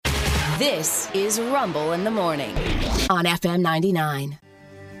This is Rumble in the Morning on FM 99.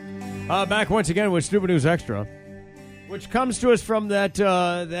 Back once again with Stupid News Extra, which comes to us from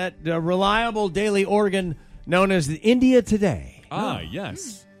that reliable daily organ known as the India Today.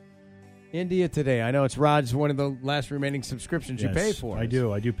 Yes. India Today. I know it's Rod's one of the last remaining subscriptions you pay for. I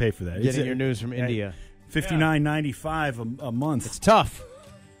do pay for that. Getting your news from India. $59.95 a month. It's tough.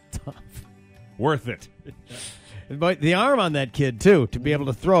 Worth it. But the arm on that kid, too, to be able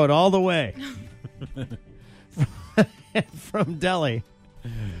to throw it all the way from Delhi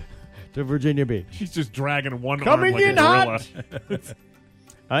to Virginia Beach. He's just dragging one Coming arm like in a gorilla.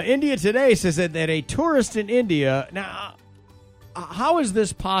 hot. India Today says that a tourist in India... Now, how is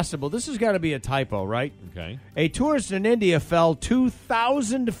this possible? This has got to be a typo, right? Okay. A tourist in India fell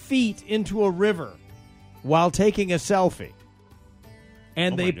 2,000 feet into a river while taking a selfie.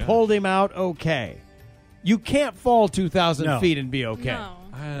 And they pulled him out okay. You can't fall 2,000 feet and be okay. No.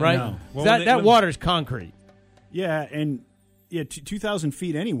 Right? No. Well, that water's concrete. Yeah, and 2,000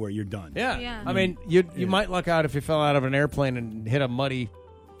 feet anywhere, you're done. Yeah. I mean, you might luck out if you fell out of an airplane and hit a muddy...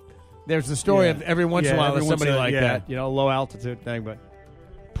 There's the story of every once in a while there's somebody like that, low altitude thing. But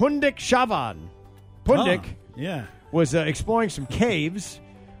Pundik Chavan, was exploring some caves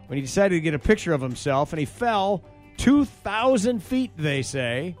when he decided to get a picture of himself, and he fell 2,000 feet, they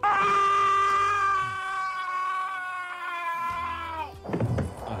say.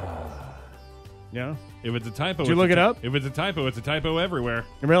 Yeah. If it's a typo, Did you look it up? If it's a typo everywhere.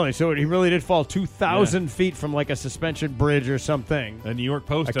 Really? So he really did fall 2,000 feet from like a suspension bridge or something. The New York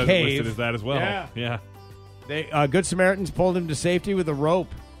Post A has it cave. listed as that as well. Yeah. Good Samaritans pulled him to safety with a rope.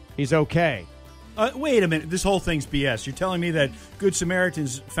 He's okay. Wait a minute. This whole thing's BS. You're telling me that Good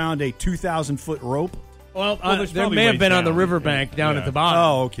Samaritans found a 2,000-foot rope? Well, there's there probably may have ways been on the down. riverbank down at the bottom.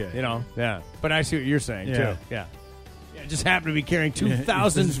 Oh, okay. Yeah. But I see what you're saying, Yeah. too. Yeah. It just happened to be carrying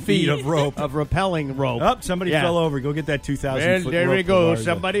 2,000 feet of rope. of rappelling rope. Oh, somebody fell over. Go get that 2,000-foot There rope. we go. of ours.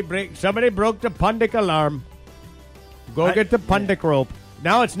 Somebody broke the Pundik alarm. Go get the Pundik rope.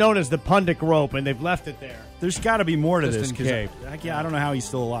 Now it's known as the Pundik rope, and they've left it there. There's got to be more to Just this. in 'Cause case. I don't know how he's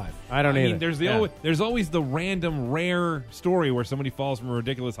still alive. I don't I either. mean, there's always the random rare story where somebody falls from a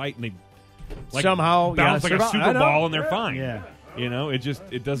ridiculous height and they somehow bounce like a survive. I super know. ball and they're fine. Yeah.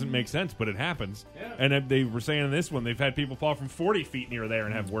 It doesn't make sense, but it happens. And they were saying in this one they've had people fall from 40 feet near there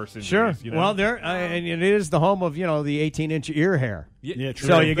and have worse injuries. Sure. You know? Well, and it is the home of the 18-inch ear hair. Yeah, true.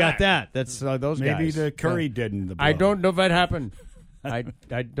 So you got that. That's those guys. Maybe the curry didn't. The blow. I don't know if that happened. I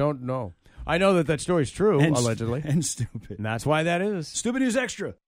don't know. I know that story's true, allegedly. And stupid. And that's why that is. Stupid News Extra.